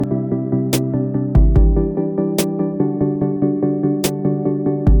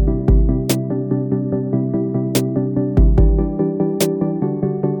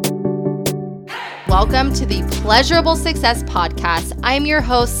welcome to the Pleasurable Success Podcast. I'm your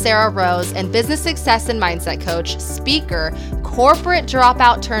host, Sarah Rose, and business success and mindset coach, speaker, corporate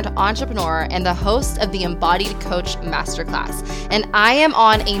dropout turned entrepreneur, and the host of the Embodied Coach Masterclass. And I am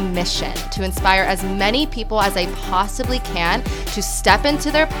on a mission to inspire as many people as I possibly can to step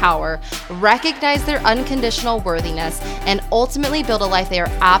into their power, recognize their unconditional worthiness, and ultimately build a life they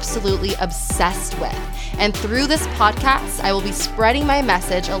are absolutely obsessed with. And through this podcast, I will be spreading my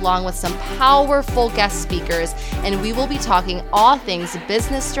message along with some powerful guest speakers, and we will be talking all things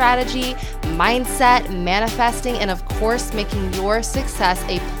business strategy, mindset, manifesting, and of course, making your success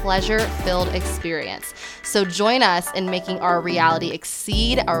a pleasure-filled experience. So join us in making our reality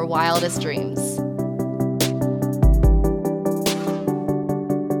exceed our wildest dreams.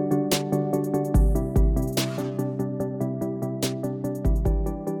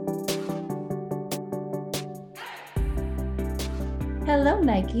 Hello,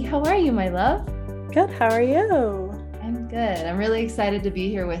 Nike. How are you, my love? Good. How are you? I'm good. I'm really excited to be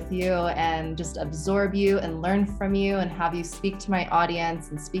here with you and just absorb you and learn from you and have you speak to my audience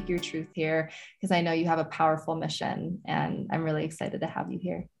and speak your truth here, because I know you have a powerful mission and I'm really excited to have you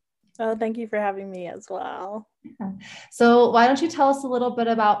here. Oh, thank you for having me as well. Yeah. So why don't you tell us a little bit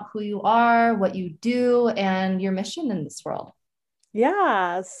about who you are, what you do, and your mission in this world?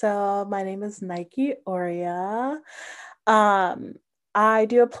 Yeah. So my name is Nike Oria. I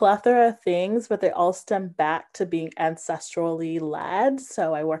do a plethora of things, but they all stem back to being ancestrally led.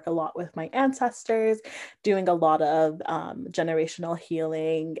 So I work a lot with my ancestors, doing a lot of generational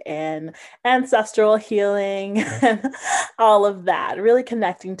healing and ancestral healing and all of that, really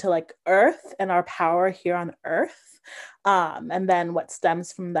connecting to like Earth and our power here on Earth. And then what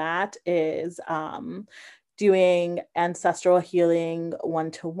stems from that is doing ancestral healing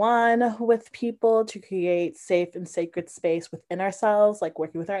one-to-one with people to create safe and sacred space within ourselves, like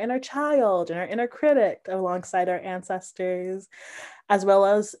working with our inner child and our inner critic alongside our ancestors, as well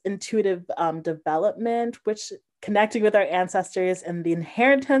as intuitive development, which connecting with our ancestors and the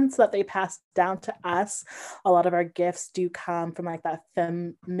inheritance that they passed down to us. A lot of our gifts do come from like that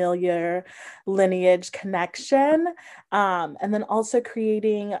familiar lineage connection. And then also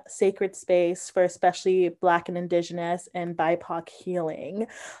creating sacred space for especially Black and Indigenous and BIPOC healing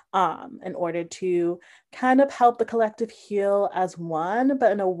in order to kind of help the collective heal as one,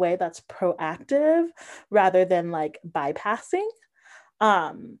 but in a way that's proactive rather than like bypassing.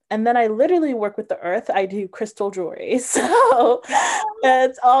 And then I literally work with the earth. I do crystal jewelry. So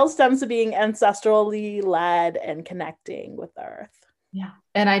it all stems to being ancestrally led and connecting with the earth. Yeah.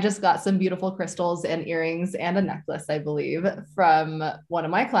 And I just got some beautiful crystals and earrings and a necklace, I believe, from one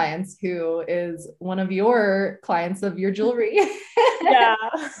of my clients who is one of your clients of your jewelry. Yeah.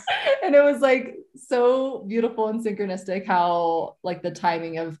 And it was like so beautiful and synchronistic how like the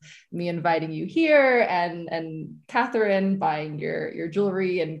timing of me inviting you here and Catherine buying your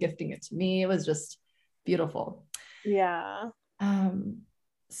jewelry and gifting it to me. It was just beautiful. Yeah.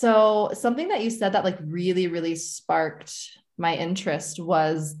 So something that you said that like really, really sparked my interest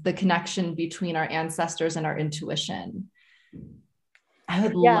was the connection between our ancestors and our intuition. I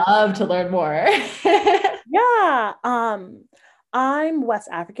would love to learn more. Yeah. I'm West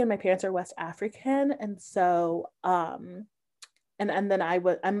African. My parents are West African. And so, and then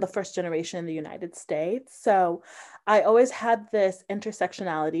I'm the first generation in the United States. So I always had this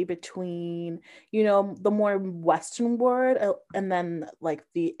intersectionality between, you know, the more Western world and then like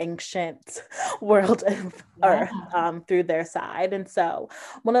the ancient world of Earth through their side. And so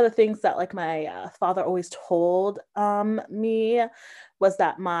one of the things that like my father always told me was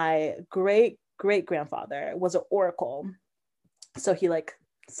that my great grandfather was an oracle. So he like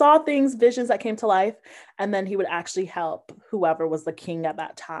saw things, visions that came to life, and then he would actually help whoever was the king at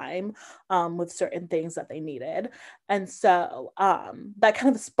that time with certain things that they needed. And so that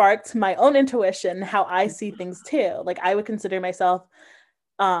kind of sparked my own intuition, how I see things too. Like I would consider myself,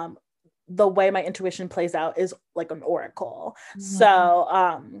 the way my intuition plays out is like an oracle. Mm-hmm.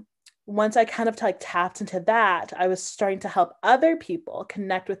 So once I kind of like tapped into that, I was starting to help other people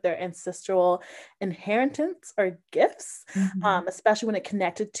connect with their ancestral inheritance or gifts, especially when it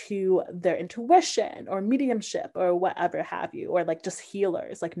connected to their intuition or mediumship or whatever have you, or like just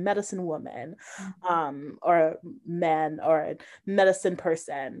healers, like medicine woman, or men or medicine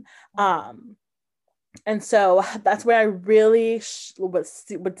person. And so that's where I really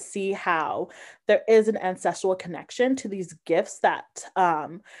would see how there is an ancestral connection to these gifts that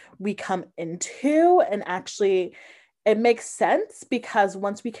we come into, and actually it makes sense because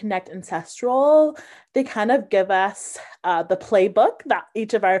once we connect ancestral, they kind of give us the playbook that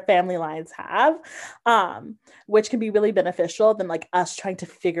each of our family lines have, which can be really beneficial than like us trying to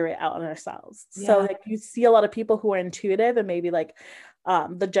figure it out on ourselves. Yeah. So like you see a lot of people who are intuitive and maybe like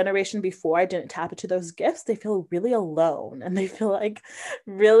the generation before I didn't tap into those gifts, they feel really alone and they feel like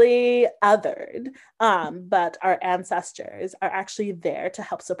really othered. But our ancestors are actually there to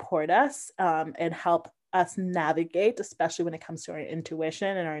help support us and help us navigate, especially when it comes to our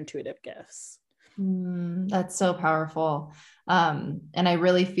intuition and our intuitive gifts. That's so powerful. And I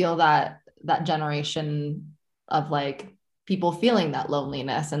really feel that generation of like people feeling that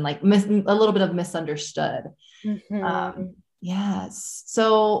loneliness and like a little bit of misunderstood. Yes.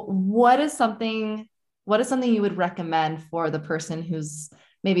 So what is something you would recommend for the person who's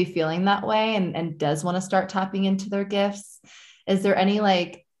maybe feeling that way and does want to start tapping into their gifts? Is there any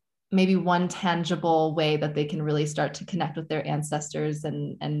like maybe one tangible way that they can really start to connect with their ancestors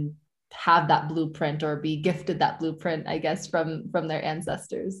and have that blueprint or be gifted that blueprint, I guess, from their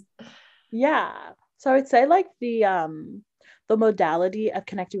ancestors? Yeah. So I would say like the modality of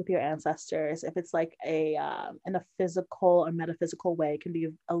connecting with your ancestors, if it's like a in a physical or metaphysical way, can be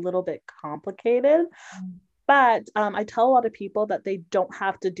a little bit complicated. But I tell a lot of people that they don't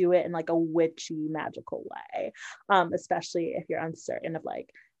have to do it in like a witchy magical way, especially if you're uncertain of like,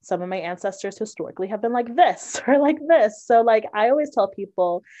 some of my ancestors historically have been like this or like this. So like I always tell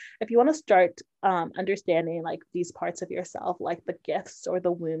people, if you want to start understanding like these parts of yourself, like the gifts or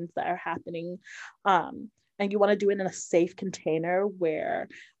the wounds that are happening, and you want to do it in a safe container where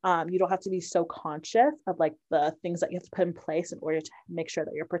you don't have to be so conscious of like the things that you have to put in place in order to make sure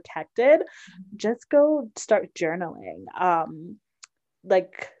that you're protected, just go start journaling.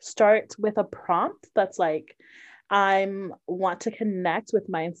 Like start with a prompt that's like, I want to connect with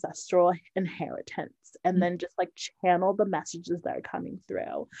my ancestral inheritance, and then just like channel the messages that are coming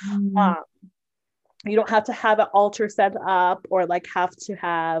through. You don't have to have an altar set up or like have to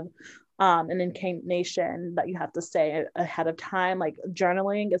have an incantation that you have to say ahead of time. Like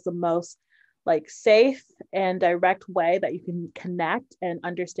journaling is the most like safe and direct way that you can connect and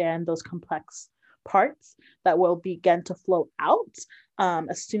understand those complex parts that will begin to flow out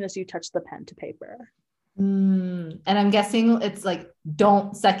as soon as you touch the pen to paper. And I'm guessing it's like,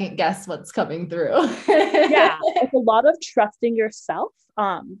 don't second guess what's coming through. Yeah, it's a lot of trusting yourself.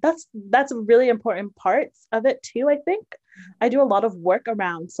 That's a really important parts of it too. I think I do a lot of work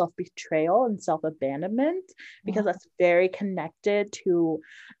around self-betrayal and self-abandonment because that's very connected to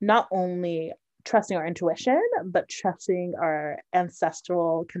not only trusting our intuition, but trusting our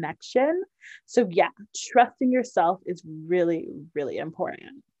ancestral connection. So yeah, trusting yourself is really, really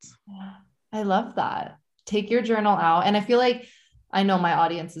important. I love that. Take your journal out. And I feel like I know my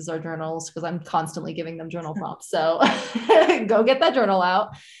audiences are journals because I'm constantly giving them journal prompts. So go get that journal out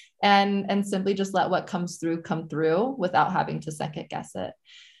and simply just let what comes through come through without having to second guess it.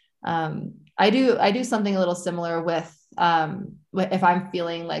 I do something a little similar with if I'm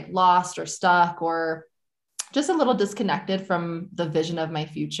feeling like lost or stuck or just a little disconnected from the vision of my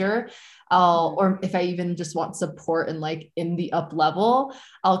future. Or if I even just want support and like in the up level,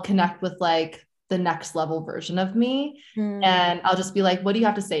 I'll connect with like the next level version of me. And I'll just be like, what do you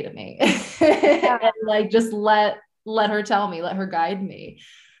have to say to me? And like, just let her tell me, let her guide me.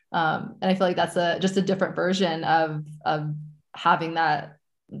 And I feel like that's just a different version of having that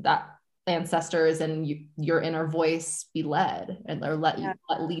ancestors and your inner voice be led and let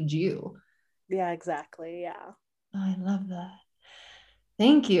lead you. Yeah, exactly. Yeah. Oh, I love that.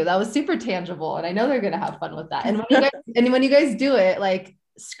 Thank you. That was super tangible. And I know they're going to have fun with that. And when you guys do it, like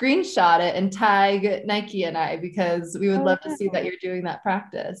screenshot it and tag Nike and I, because we would love to see that you're doing that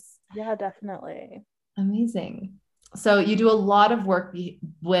practice. Yeah, definitely. Amazing. So you do a lot of work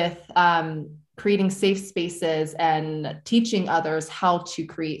with creating safe spaces and teaching others how to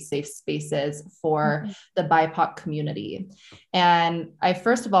create safe spaces for the BIPOC community. And I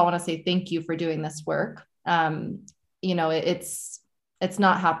first of all want to say thank you for doing this work. It's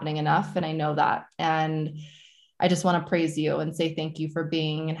not happening enough, and I know that. And I just want to praise you and say thank you for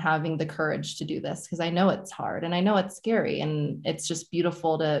being and having the courage to do this, because I know it's hard and I know it's scary, and it's just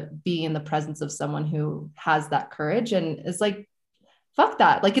beautiful to be in the presence of someone who has that courage and is like, fuck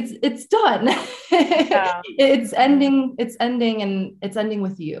that. Like it's done. Yeah. It's ending and it's ending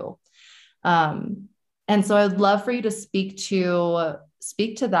with you. And so I'd love for you to speak to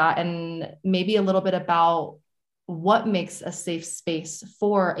that and maybe a little bit about what makes a safe space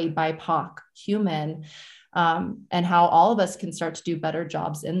for a BIPOC human, and how all of us can start to do better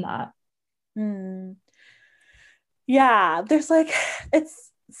jobs in that. Yeah, there's like,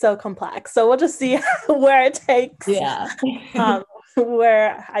 it's so complex. So we'll just see where it takes, Yeah.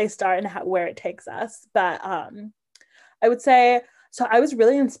 where I start and where it takes us. But I would say, so I was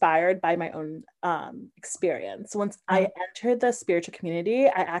really inspired by my own experience. Once I entered the spiritual community,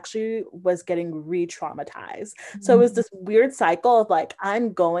 I actually was getting re-traumatized. So it was this weird cycle of like,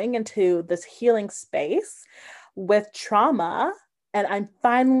 I'm going into this healing space with trauma, and I'm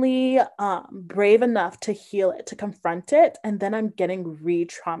finally brave enough to heal it, to confront it, and then I'm getting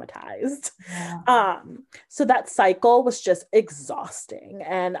re-traumatized. So that cycle was just exhausting.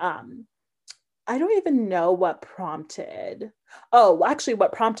 And I don't even know what prompted. Oh, actually,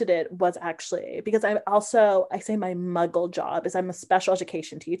 what prompted it was actually because I say my muggle job is I'm a special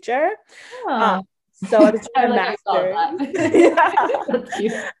education teacher. Oh. So I was doing my I saw master's. that. Yeah. That's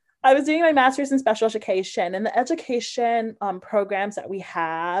cute. I was doing my master's in special education, and the education programs that we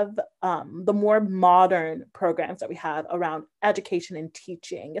have, the more modern programs that we have around education and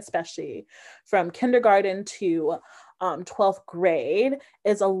teaching, especially from kindergarten to 12th grade,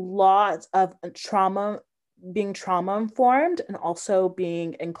 is a lot of being trauma informed and also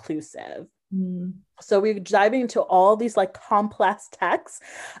being inclusive. So we're diving into all these like complex texts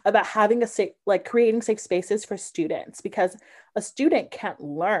about having creating safe spaces for students, because a student can't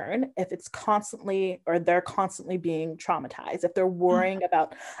learn if it's constantly, or they're constantly being traumatized. If they're worrying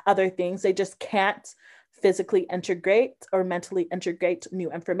about other things, they just can't physically integrate or mentally integrate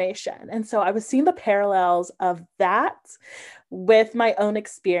new information. And so I was seeing the parallels of that with my own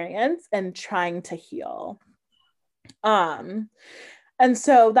experience and trying to heal. And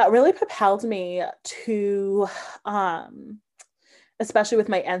so that really propelled me to, especially with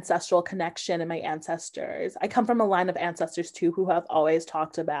my ancestral connection and my ancestors. I come from a line of ancestors too who have always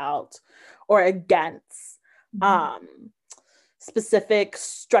talked about or against specific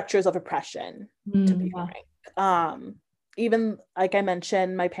structures of oppression, to be frank. Even like I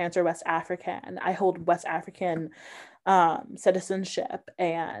mentioned, my parents are West African. I hold West African citizenship,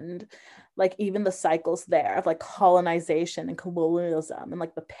 and like even the cycles there of like colonization and colonialism and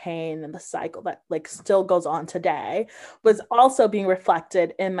like the pain and the cycle that like still goes on today was also being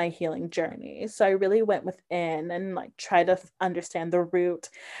reflected in my healing journey. So I really went within and like try to understand the root.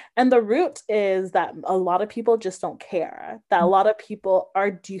 And the root is that a lot of people just don't care, that a lot of people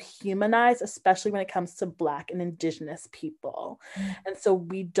are dehumanized, especially when it comes to Black and Indigenous people. And so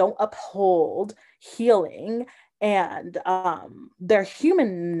we don't uphold healing and their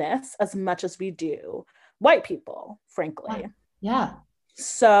humanness as much as we do white people, frankly. Yeah.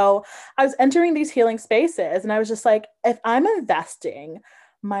 So I was entering these healing spaces and I was just like, if I'm investing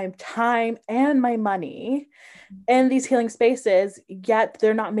my time and my money in these healing spaces, yet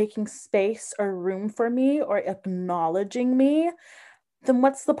they're not making space or room for me or acknowledging me, then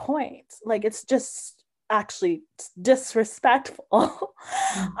what's the point? Like, it's just actually disrespectful.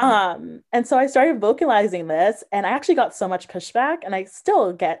 And so I started vocalizing this, and I actually got so much pushback, and I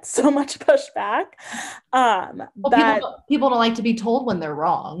still get so much pushback. People don't like to be told when they're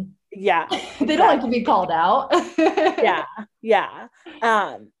wrong. Yeah. They don't like to be called out. Yeah.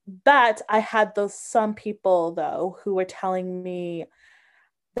 But I had some people though who were telling me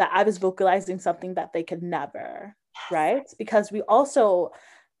that I was vocalizing something that they could never, right? Because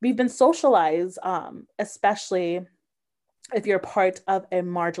we've been socialized, especially if you're part of a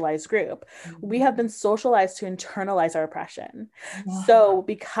marginalized group, we have been socialized to internalize our oppression. So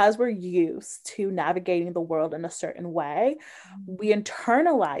because we're used to navigating the world in a certain way, we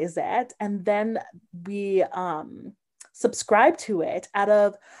internalize it, and then we subscribe to it out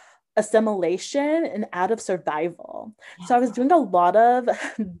of assimilation and out of survival. So I was doing a lot of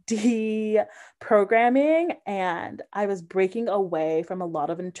deprogramming, and I was breaking away from a lot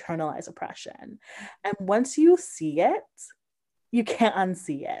of internalized oppression. And once you see it, you can't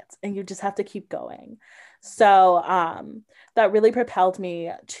unsee it, and you just have to keep going. So that really propelled me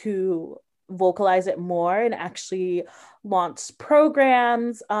to vocalize it more and actually launch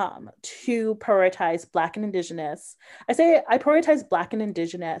programs to prioritize Black and Indigenous. I prioritize Black and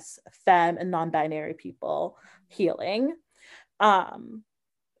Indigenous, femme, and non-binary people healing. And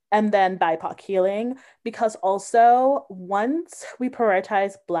then BIPOC healing, because also once we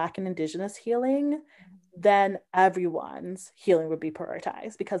prioritize Black and Indigenous healing, then everyone's healing would be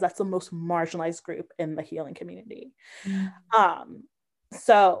prioritized, because that's the most marginalized group in the healing community.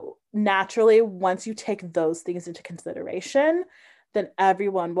 So naturally, once you take those things into consideration, then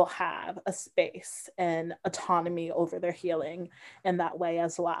everyone will have a space and autonomy over their healing in that way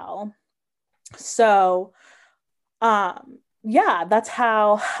as well. So yeah, that's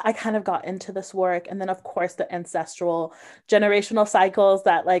how I kind of got into this work. And then of course the ancestral generational cycles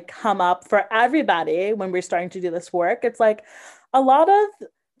that like come up for everybody when we're starting to do this work. It's like a lot of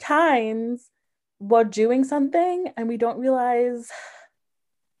times we're doing something and we don't realize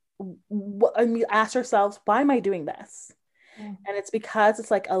what, and we ask ourselves, why am I doing this? And it's because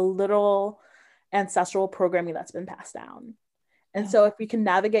it's like a little ancestral programming that's been passed down. And so if we can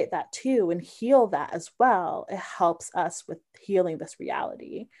navigate that too and heal that as well, it helps us with healing this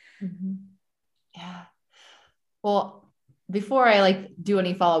reality. Mm-hmm. Yeah. Well, before I like do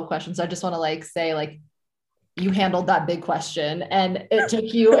any follow-up questions, I just want to like say like you handled that big question and it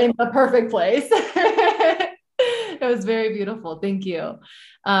took you in the perfect place. It was very beautiful. Thank you.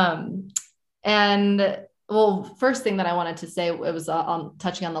 And well, first thing that I wanted to say, it was on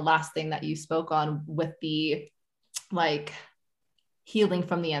touching on the last thing that you spoke on with the like healing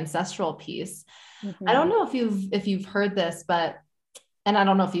from the ancestral piece. Mm-hmm. I don't know if you've heard this, but, and I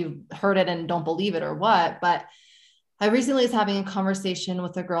don't know if you've heard it and don't believe it or what, but I recently was having a conversation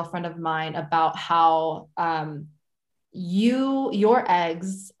with a girlfriend of mine about how, your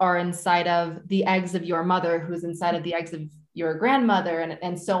eggs are inside of the eggs of your mother, who's inside of the eggs of your grandmother,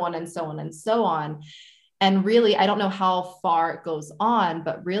 and so on and so on and so on. And really, I don't know how far it goes on,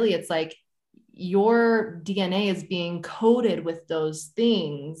 but really it's like your DNA is being coded with those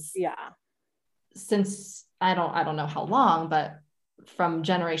things. Yeah. Since I don't know how long, but from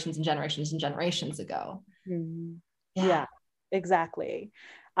generations and generations and generations ago. Mm-hmm. Yeah, exactly.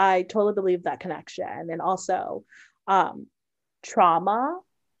 I totally believe that connection. And also, trauma,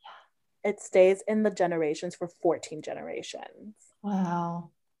 it stays in the generations for 14 generations. Wow.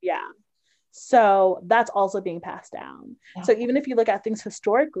 Yeah. So that's also being passed down. Yeah. So even if you look at things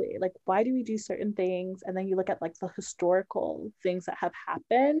historically, like why do we do certain things? And then you look at like the historical things that have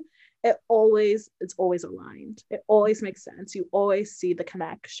happened, it's always aligned. It always makes sense. You always see the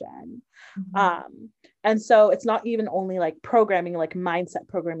connection. Mm-hmm. And so it's not even only like programming, like mindset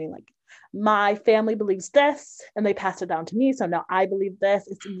programming, like my family believes this and they pass it down to me. So now I believe this.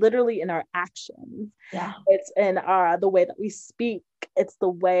 It's literally in our actions. Yeah. It's in the way that we speak. It's the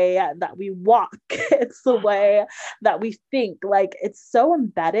way that we walk. It's the way that we think. Like it's so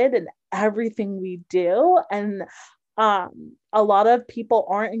embedded in everything we do. And a lot of people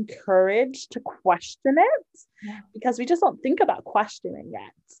aren't encouraged to question it because we just don't think about questioning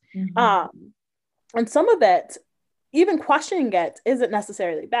it. Mm-hmm. And some of it, even questioning it isn't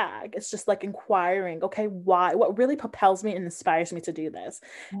necessarily bad. It's just like inquiring, okay, why? What really propels me and inspires me to do this?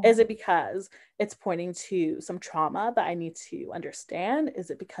 Is it because it's pointing to some trauma that I need to understand?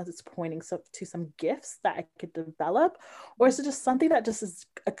 Is it because it's pointing to some gifts that I could develop? Or is it just something that just is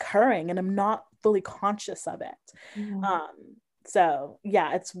occurring and I'm not fully conscious of it? So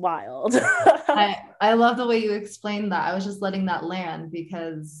yeah, it's wild. I love the way you explained that. I was just letting that land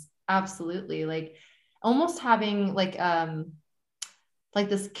because absolutely, like almost having like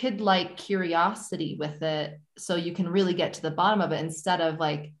this kid-like curiosity with it so you can really get to the bottom of it instead of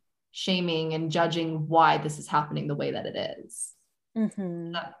like shaming and judging why this is happening the way that it is.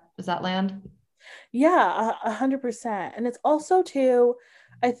 Mm-hmm. Does that land? Yeah, 100%. And it's also too,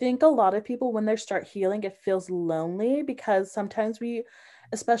 I think a lot of people when they start healing, it feels lonely because sometimes we,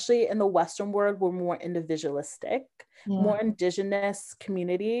 especially in the Western world, we're more individualistic. More indigenous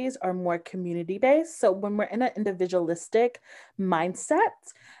communities are more community-based. So when we're in an individualistic mindset,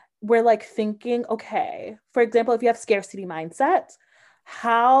 we're like thinking, okay, for example, if you have scarcity mindset,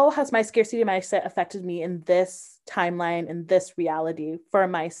 how has my scarcity mindset affected me in this timeline, in this reality for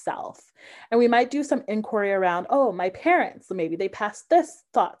myself? And we might do some inquiry around, oh, my parents, maybe they passed this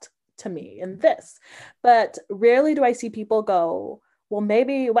thought to me in this. But rarely do I see people go, well,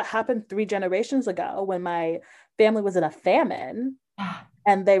 maybe what happened 3 generations ago when my family was in a famine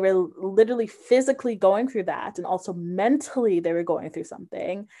and they were literally physically going through that, and also mentally they were going through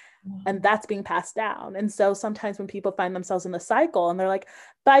something, and that's being passed down. And so sometimes when people find themselves in the cycle and they're like,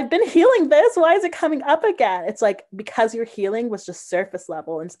 but I've been healing this, why is it coming up again? It's like, because your healing was just surface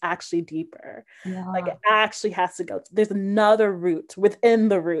level and it's actually deeper. Like it actually has to go, there's another root within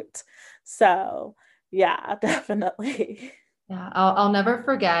the root. So yeah, definitely. Yeah, I'll never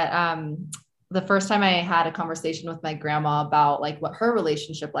forget the first time I had a conversation with my grandma about like what her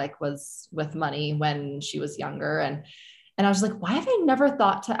relationship like was with money when she was younger. And I was like, why have I never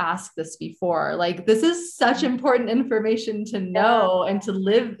thought to ask this before? Like, this is such important information to know and to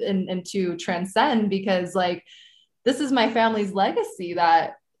live and to transcend, because like, this is my family's legacy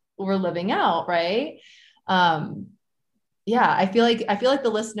that we're living out. Right. Yeah. I feel like the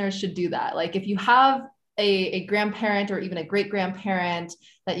listeners should do that. Like if you have a grandparent or even a great grandparent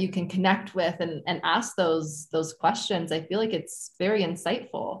that you can connect with and ask those questions, I feel like it's very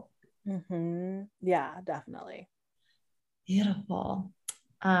insightful. Mm-hmm. Yeah, definitely. Beautiful.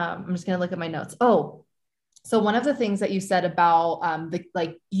 I'm just going to look at my notes. Oh, So one of the things that you said about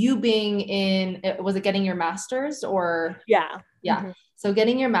like you being in, was it getting your master's or? Yeah. Yeah. Mm-hmm. So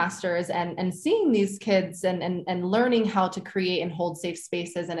getting your master's and seeing these kids and learning how to create and hold safe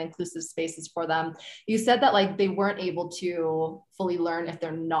spaces and inclusive spaces for them. You said that like they weren't able to fully learn if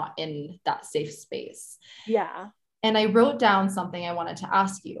they're not in that safe space. Yeah. And I wrote down something I wanted to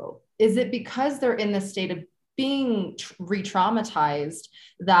ask you. Is it because they're in this state of being re-traumatized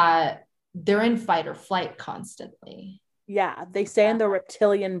that they're in fight or flight constantly? Yeah, they stay in the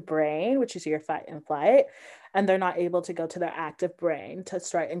reptilian brain, which is your fight and flight, and they're not able to go to their active brain to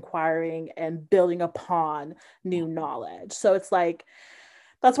start inquiring and building upon new knowledge. So it's like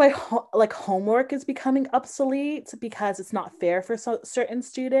that's why like homework is becoming obsolete because it's not fair for certain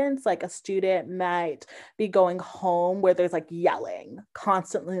students. Like a student might be going home where there's like yelling,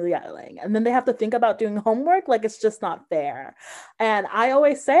 constantly yelling, and then they have to think about doing homework. Like it's just not fair. And I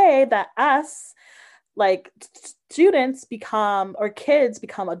always say that us like students become or kids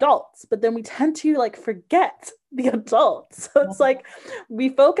become adults, but then we tend to like forget the adults. So it's like we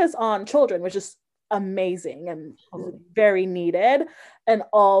focus on children, which is amazing and very needed in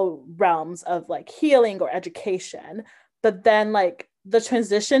all realms of like healing or education. But then like the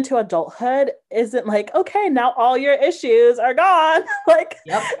transition to adulthood isn't like, okay, now all your issues are gone. Like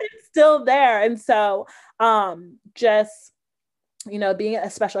it's still there. And so just being a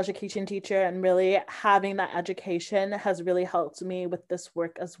special education teacher and really having that education has really helped me with this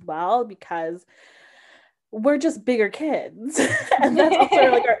work as well, because we're just bigger kids and that's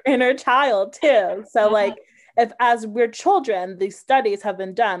also like our inner child too. So like if as we're children, these studies have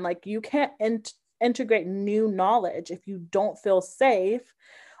been done, like you can't integrate new knowledge if you don't feel safe.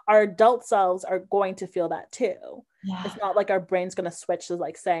 Our adult selves are going to feel that too. Yeah. It's not like our brain's going to switch to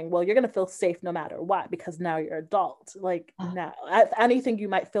like saying, well, you're going to feel safe no matter what, because now you're adult. Like, no, if anything, you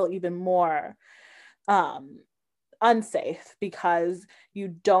might feel even more unsafe because you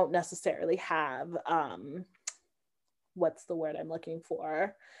don't necessarily have, what's the word I'm looking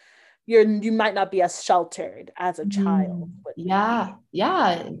for? You might not be as sheltered as a child. Yeah.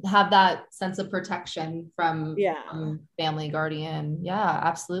 Have that sense of protection from family guardian. Yeah,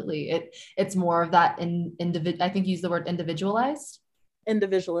 absolutely. It's more of that individual. I think you use the word individualized.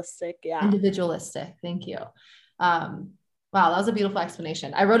 Individualistic. Yeah. Individualistic. Thank you. Wow, that was a beautiful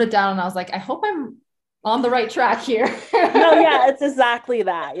explanation. I wrote it down and I was like, I hope I'm on the right track here. No, yeah, it's exactly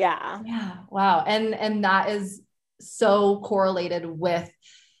that. Yeah. Yeah. Wow. And that is so correlated with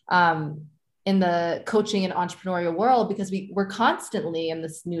in the coaching and entrepreneurial world, because we're constantly in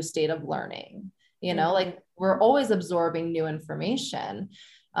this new state of learning, like we're always absorbing new information.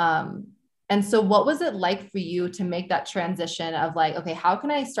 And so what was it like for you to make that transition of like, okay, how can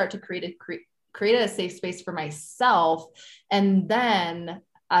I start to create a safe space for myself? And then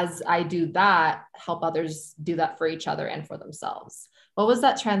as I do that, help others do that for each other and for themselves. What was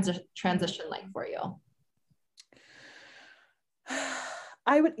that transition like for you?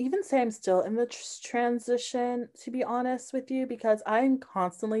 I would even say I'm still in the transition, to be honest with you, because I'm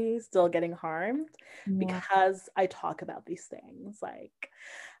constantly still getting harmed because I talk about these things. Like,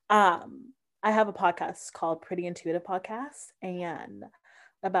 I have a podcast called Pretty Intuitive Podcast, and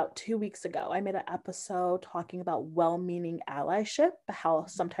about 2 weeks ago, I made an episode talking about well-meaning allyship, how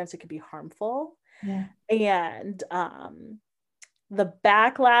sometimes it can be harmful. Yeah. And the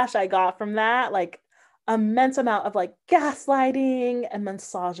backlash I got from that, like, immense amount of like gaslighting and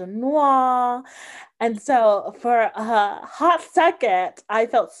misogynoir. And so for a hot second, I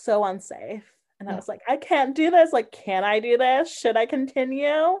felt so unsafe. And I was like, I can't do this. Like, can I do this? Should I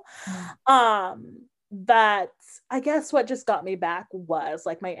continue? But I guess what just got me back was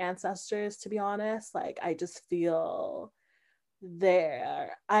like my ancestors, to be honest. Like, I just feel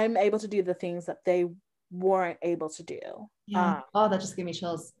I'm able to do the things that they weren't able to do. Yeah. That just gave me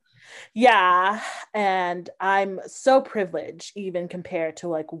chills. Yeah. And I'm so privileged, even compared to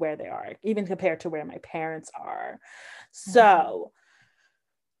like where they are, even compared to where my parents are. So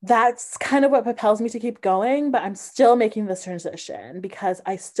that's kind of what propels me to keep going, but I'm still making this transition because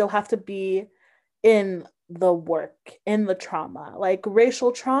I still have to be in the work, in the trauma. Like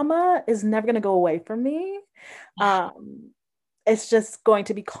racial trauma is never going to go away from me. It's just going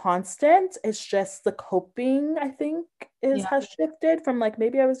to be constant. It's just the coping, I think, has shifted from like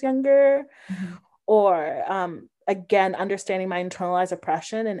maybe I was younger, or again, understanding my internalized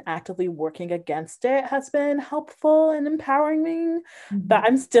oppression and actively working against it has been helpful and empowering me. But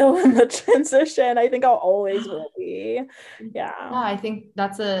I'm still in the transition. I think I'll always will be. Yeah, I think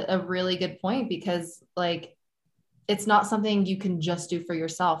that's a really good point, because like it's not something you can just do for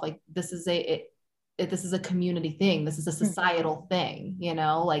yourself. Like this is this is a community thing. This is a societal thing,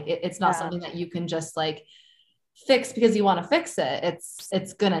 like it's not something that you can just like fix because you want to fix it.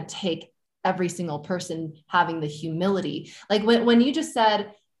 It's going to take every single person having the humility. Like when you just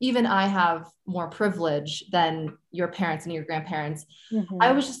said, even I have more privilege than your parents and your grandparents,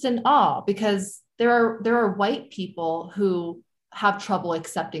 I was just in awe, because there are white people who have trouble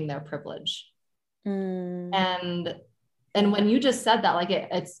accepting their privilege. And when you just said that, like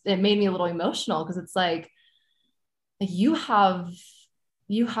it made me a little emotional, because it's like you have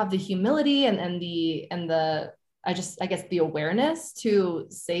the humility and the I guess the awareness to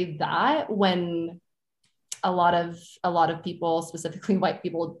say that, when a lot of people, specifically white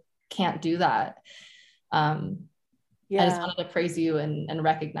people, can't do that. I just wanted to praise you and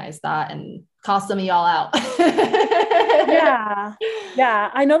recognize that and call some of y'all out.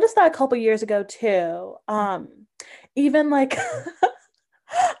 Yeah. I noticed that a couple years ago too. Even like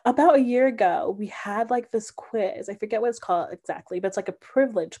about a year ago, we had like this quiz. I forget what it's called exactly, but it's like a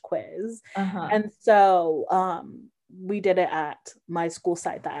privilege quiz. And so we did it at my school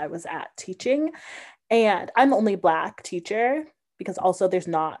site that I was at teaching. And I'm the only Black teacher, because also there's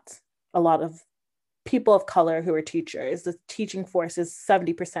not a lot of people of color who are teachers. The teaching force is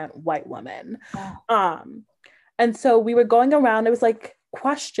 70% white women. And so we were going around, it was like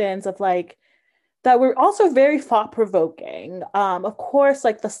questions of like, that were also very thought-provoking. Of course,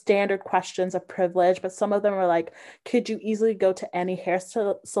 like the standard questions of privilege, but some of them were like, could you easily go to any hair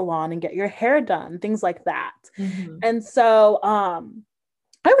salon and get your hair done? Things like that. And so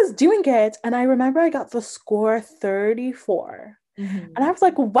I was doing it, and I remember I got the score 34. And I was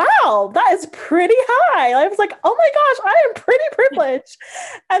like, wow, that is pretty high. I was like, oh my gosh, I am pretty privileged.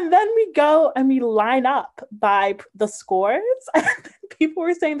 And then we go and we line up by the scores. And people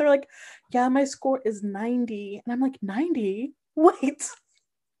were saying, they're like, yeah, my score is 90. And I'm like, 90? Wait.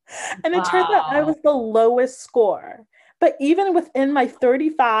 And it turns out I was the lowest score. But even within my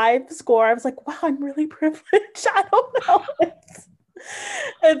 35 score, I was like, wow, I'm really privileged. I don't know.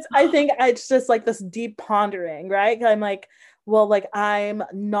 I think it's just like this deep pondering, right? I'm like, well, like I'm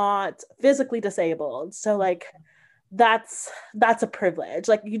not physically disabled. So like that's a privilege.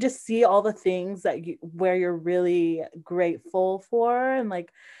 Like you just see all the things that where you're really grateful for, and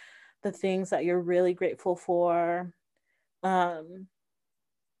like the things that you're really grateful for. So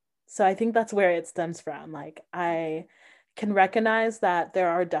I think that's where it stems from. Like I can recognize that there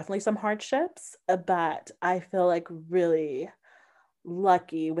are definitely some hardships, but I feel like really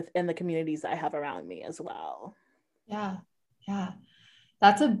lucky within the communities I have around me as well. Yeah.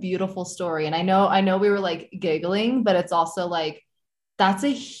 That's a beautiful story. And I know we were like giggling, but it's also like, that's a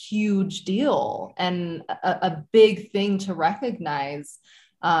huge deal and a big thing to recognize.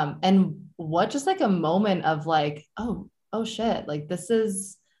 And what just like a moment of like, oh shit, like this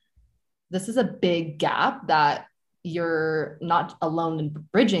is a big gap that you're not alone in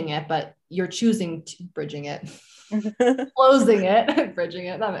bridging it, but you're choosing to bridging it, closing it, bridging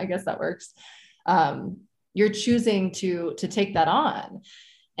it. I guess that works. You're choosing to take that on.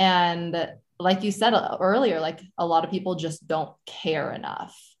 And like you said earlier, like a lot of people just don't care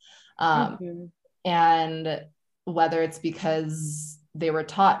enough. And whether it's because they were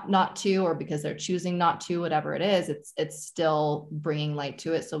taught not to, or because they're choosing not to, whatever it is, it's still bringing light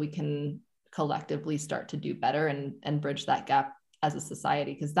to it so we can collectively start to do better and bridge that gap as a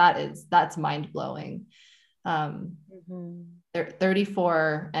society. Because that's mind-blowing. They're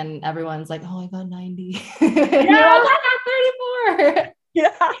 34 and everyone's like, oh, I got 90. Yeah. You're like, I got 34.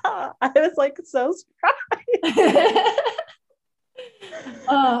 Yeah, I was like so surprised.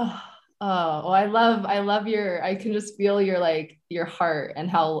 Oh, I love I can just feel your heart and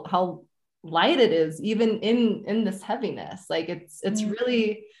how light it is, even in this heaviness. Like it's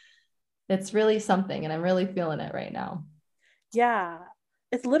really something, and I'm really feeling it right now. Yeah,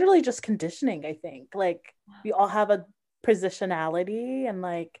 it's literally just conditioning, I think. Like we all have a positionality, and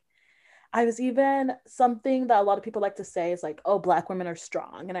like I was even something that a lot of people like to say is like, oh, Black women are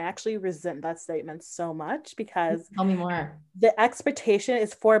strong. And I actually resent that statement so much, because tell me more. The expectation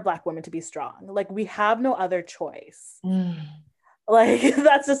is for Black women to be strong. Like we have no other choice. Like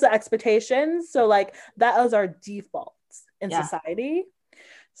that's just the expectation. So like that is our default in society.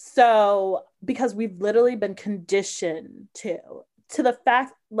 So because we've literally been conditioned to the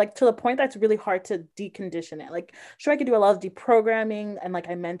fact, like to the point that's really hard to decondition it. Like, sure, I could do a lot of deprogramming and, like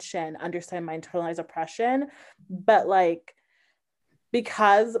I mentioned, understand my internalized oppression, but like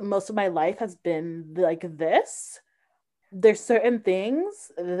because most of my life has been like this, there's certain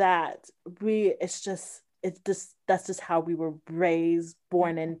things that that's just how we were raised,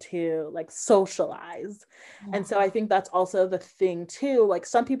 born into, like socialized. And so I think that's also the thing too. Like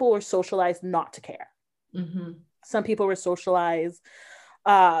some people were socialized not to care. Some people were socialized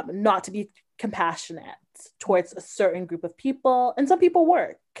not to be compassionate. towards a certain group of people. And some people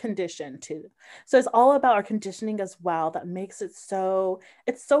were conditioned to. So it's all about our conditioning as well that makes it so,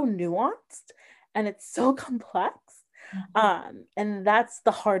 it's so nuanced and it's so complex. And that's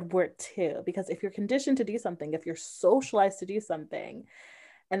the hard work too, because if you're conditioned to do something, if you're socialized to do something,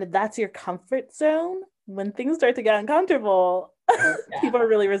 and if that's your comfort zone, when things start to get uncomfortable, people are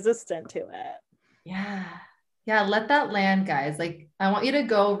really resistant to it. Yeah. Yeah. Let that land, guys. Like, I want you to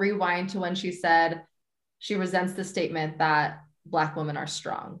go rewind to when she said she resents the statement that Black women are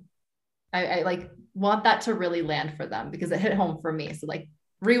strong. I like want that to really land for them because it hit home for me. So like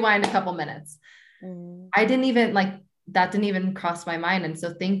rewind a couple minutes. I didn't even like, that didn't even cross my mind. And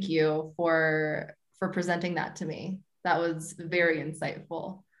so thank you for presenting that to me. That was very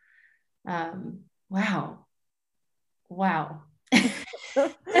insightful. Wow.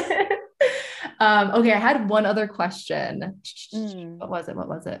 Okay, I had one other question. What was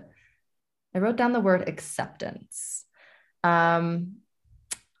it? I wrote down the word acceptance.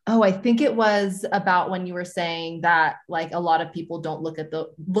 I think it was about when you were saying that like a lot of people don't look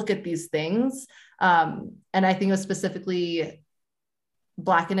at these things. And I think it was specifically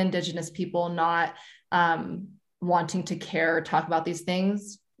Black and Indigenous people not wanting to care or talk about these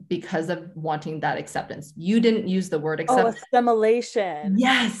things because of wanting that acceptance. You didn't use the word acceptance. Oh, assimilation.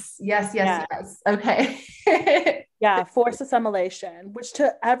 Yes. Okay. Yeah, forced assimilation, which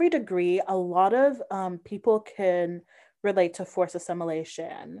to every degree, a lot of people can relate to forced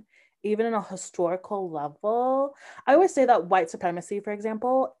assimilation, even in a historical level. I always say that white supremacy, for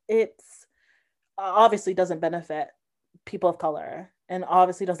example, it's obviously doesn't benefit people of color and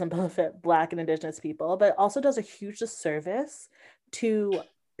obviously doesn't benefit Black and Indigenous people, but also does a huge disservice to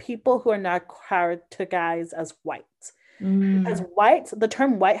people who are not categorized as white. Because the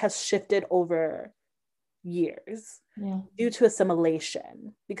term white has shifted over years due to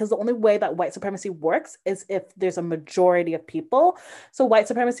assimilation, because the only way that white supremacy works is if there's a majority of people. So white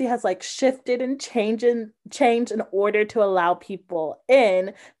supremacy has like shifted and changed in order to allow people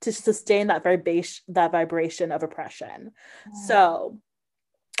in to sustain that vibration of oppression. So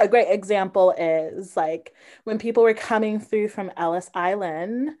a great example is like when people were coming through from Ellis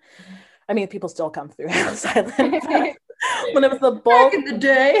Island. I mean, people still come through Ellis Island. When it was the bulk back in the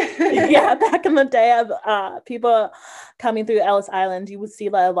day. Back in the day of people coming through Ellis Island, you would see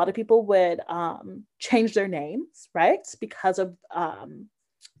that a lot of people would change their names, right? Because of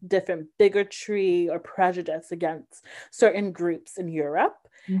different bigotry or prejudice against certain groups in Europe.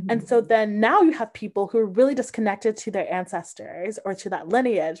 And so then now you have people who are really disconnected to their ancestors or to that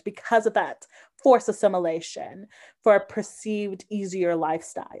lineage because of that forced assimilation for a perceived easier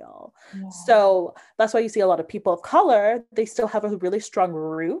lifestyle. So that's why you see a lot of people of color, they still have a really strong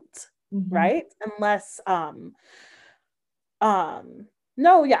root, right? Unless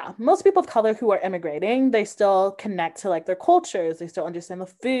most people of color who are immigrating, they still connect to like their cultures, they still understand the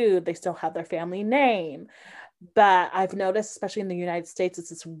food, they still have their family name. But I've noticed, especially in the United States, it's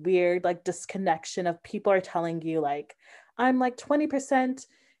this weird like disconnection of people are telling you like, I'm like 20%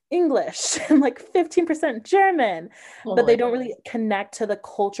 English and like 15% German, but they don't really connect to the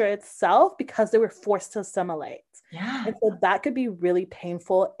culture itself because they were forced to assimilate. And so that could be really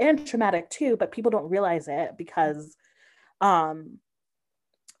painful and traumatic too, but people don't realize it because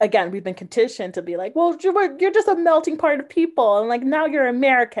again, we've been conditioned to be like, well, you're just a melting pot of people. And like, now you're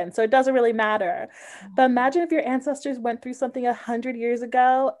American, so it doesn't really matter. But imagine if your ancestors went through something 100 years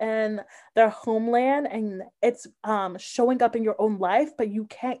ago and their homeland and it's showing up in your own life, but you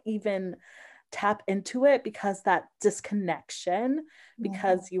can't even tap into it because that disconnection,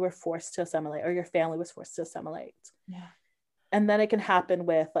 because you were forced to assimilate or your family was forced to assimilate. And then it can happen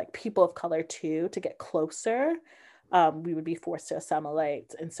with like people of color too, to get closer. We would be forced to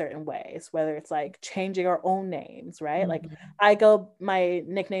assimilate in certain ways, whether it's like changing our own names, right? Like my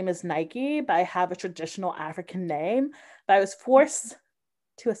nickname is Nike, but I have a traditional African name, but I was forced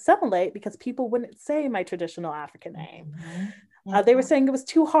to assimilate because people wouldn't say my traditional African name. They were saying it was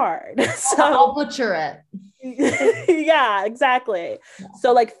too hard. So I'll butcher it. Yeah, exactly.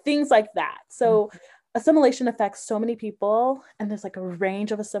 So like things like that. So assimilation affects so many people, and there's like a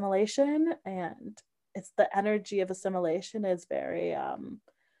range of assimilation, and it's the energy of assimilation is very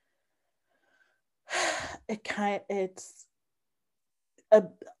it's a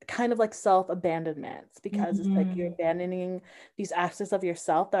kind of like self-abandonment, because it's like you're abandoning these aspects of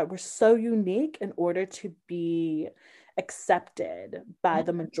yourself that were so unique in order to be accepted by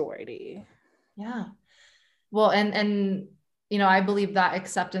the majority. Well, and you know, I believe that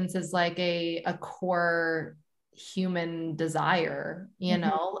acceptance is like a core human desire, you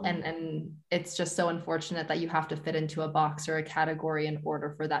know, and it's just so unfortunate that you have to fit into a box or a category in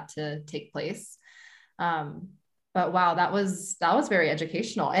order for that to take place. But wow, that was very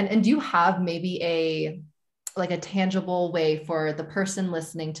educational. And do you have maybe a tangible way for the person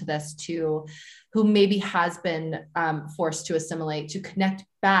listening to this who maybe has been forced to assimilate, to connect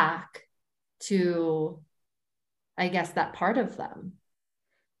back to, I guess, that part of them?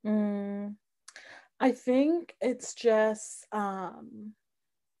 I think it's just,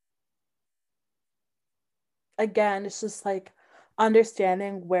 again, it's just like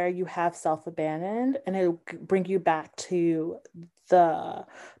understanding where you have self-abandoned, and it'll bring you back to the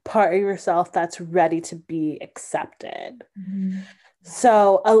part of yourself that's ready to be accepted.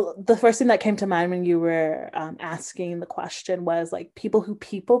 So the first thing that came to mind when you were asking the question was like people who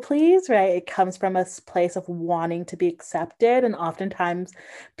people please, right? It comes from a place of wanting to be accepted. And oftentimes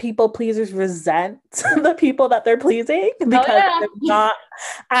people pleasers resent the people that they're pleasing because they're not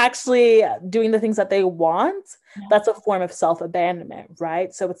actually doing the things that they want. That's a form of self-abandonment,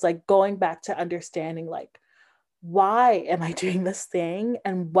 right? So it's like going back to understanding like, why am I doing this thing?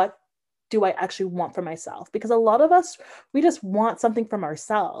 And what do I actually want for myself? Because a lot of us, we just want something from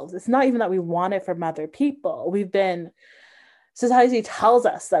ourselves. It's not even that we want it from other people. Society tells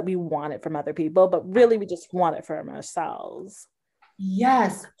us that we want it from other people, but really we just want it from ourselves.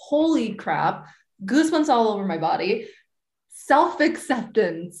 Yes. Holy crap. Goosebumps all over my body.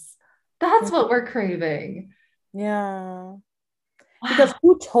 Self-acceptance. That's what we're craving. Yeah. Because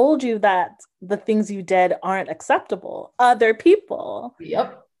who told you that the things you did aren't acceptable? Other people.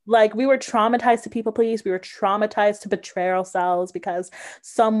 Yep. Like we were traumatized to people please. We were traumatized to betray ourselves because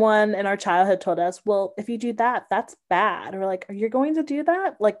someone in our childhood told us, well, if you do that, that's bad. Or like, are you going to do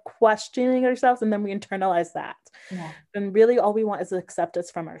that? Like questioning ourselves. And then we internalize that. Yeah. And really all we want is acceptance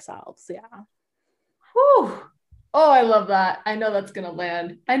from ourselves. Yeah. Whew. Oh, I love that. I know that's going to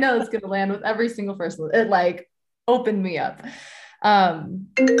land. I know it's going to land with every single person. It like opened me up.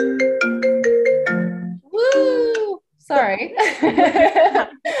 Woo! Sorry.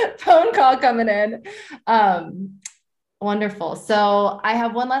 Phone call coming in. Wonderful. So I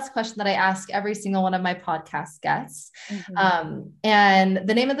have one last question that I ask every single one of my podcast guests. And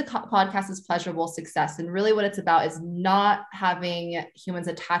the name of the podcast is Pleasurable Success. And really what it's about is not having humans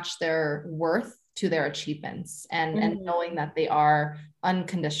attach their worth to their achievements and knowing that they are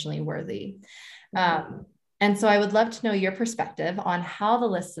unconditionally worthy. And so I would love to know your perspective on how the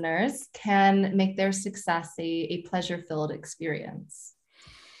listeners can make their success a pleasure-filled experience.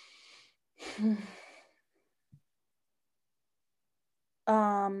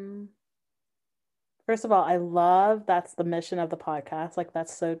 First of all, I love that's the mission of the podcast. Like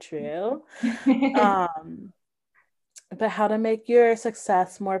that's so true. But how to make your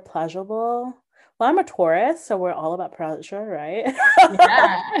success more pleasurable? Well, I'm a Taurus, so we're all about pleasure, right?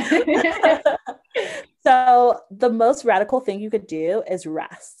 Yeah. So the most radical thing you could do is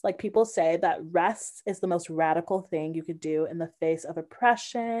rest. Like people say that rest is the most radical thing you could do in the face of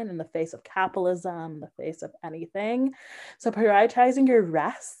oppression, in the face of capitalism, in the face of anything. So prioritizing your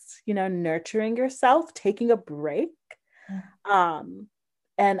rest, nurturing yourself, taking a break, and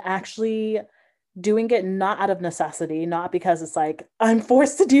actually doing it not out of necessity, not because it's like, I'm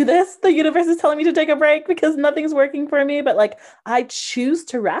forced to do this. The universe is telling me to take a break because nothing's working for me. But like, I choose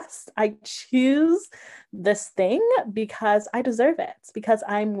to rest. I choose this thing because I deserve it, because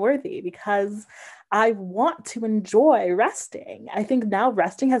I'm worthy, because I want to enjoy resting. I think now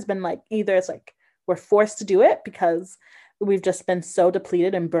resting has been like, either it's like we're forced to do it because we've just been so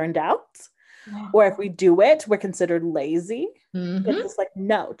depleted and burned out. Or if we do it, we're considered lazy. It's just like,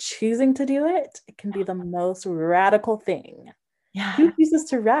 no, choosing to do it can be the most radical thing. Yeah. Who chooses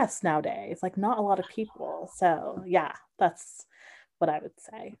to rest nowadays? Like not a lot of people. So yeah, that's what I would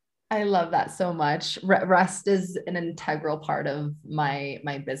say. I love that so much. Rest is an integral part of my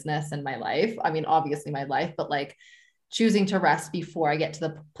business and my life. I mean, obviously my life, but like choosing to rest before I get to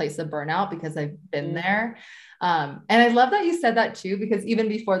the place of burnout because I've been there. And I love that you said that too, because even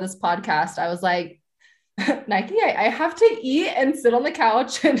before this podcast, I was like, Nike, I have to eat and sit on the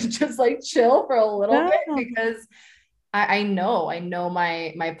couch and just like chill for a little bit because I know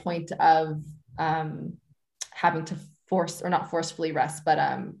my point of having to force or not forcefully rest, but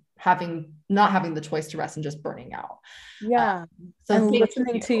not having the choice to rest and just burning out. Yeah. And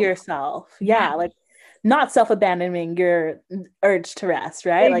listening to yourself. Yeah. Like not self-abandoning your urge to rest,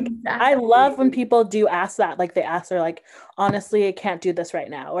 right? Exactly. Like I love when people do ask that, like they ask, they're like, honestly, I can't do this right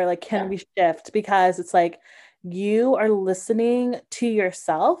now. Or like, can we shift? Because it's like, you are listening to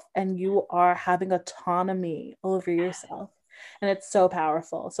yourself and you are having autonomy over yourself. And it's so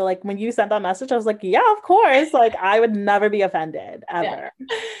powerful. So like when you sent that message, I was like, yeah, of course. Like I would never be offended ever.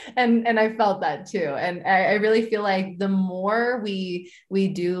 Yeah. And I felt that too. And I really feel like the more we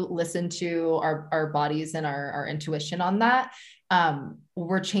do listen to our bodies and our intuition on that,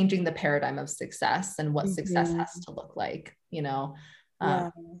 we're changing the paradigm of success and what success has to look like, you know,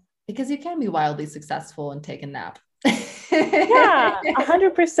 because you can be wildly successful and take a nap. Yeah,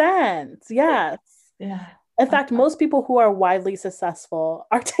 100%. Yes. Yeah. In fact, most people who are widely successful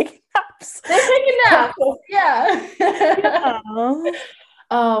are taking naps. They're taking naps. Yeah. Yeah.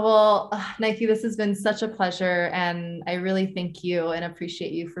 Oh, well, Nike, this has been such a pleasure. And I really thank you and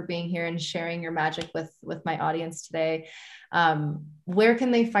appreciate you for being here and sharing your magic with my audience today. Where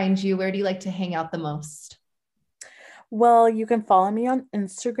can they find you? Where do you like to hang out the most? Well, you can follow me on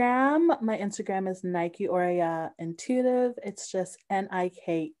Instagram. My Instagram is Nike Aurea Intuitive. It's just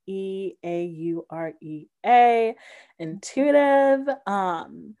NikeAurea Intuitive. I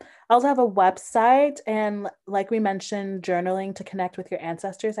also have a website, and like we mentioned, journaling to connect with your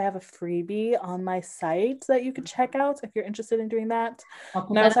ancestors. I have a freebie on my site that you can check out if you're interested in doing that.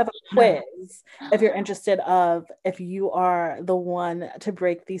 And I also have a quiz if you're interested if you are the one to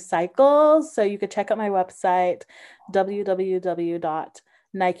break these cycles. So you could check out my website,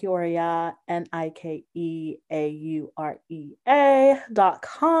 www.NikeAurea,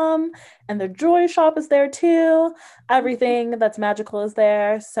 NikeAurea.com, and the jewelry shop is there too. Everything that's magical is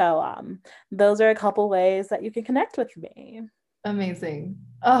there. So those are a couple ways that you can connect with me. Amazing.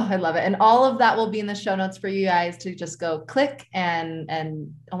 Oh, I love it. And all of that will be in the show notes for you guys to just go click and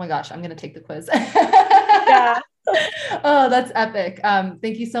oh my gosh, I'm going to take the quiz. Yeah. Oh, that's epic.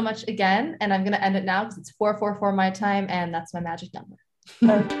 Thank you so much again. And I'm going to end it now because it's 4:44 my time and that's my magic number.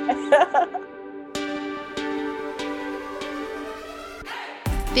 Okay.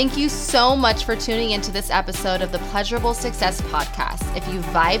 Thank you so much for tuning into this episode of the Pleasurable Success Podcast. If you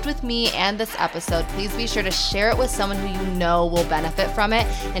vibed with me and this episode, please be sure to share it with someone who you know will benefit from it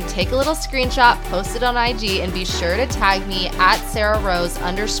and take a little screenshot, post it on IG, and be sure to tag me at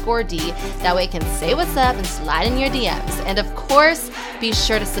SarahRose_D. That way I can say what's up and slide in your DMs. And of course, be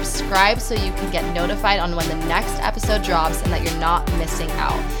sure to subscribe so you can get notified on when the next episode drops and that you're not missing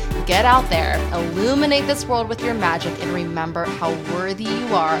out. Get out there, illuminate this world with your magic, and remember how worthy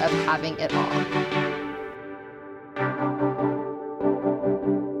you are of having it all.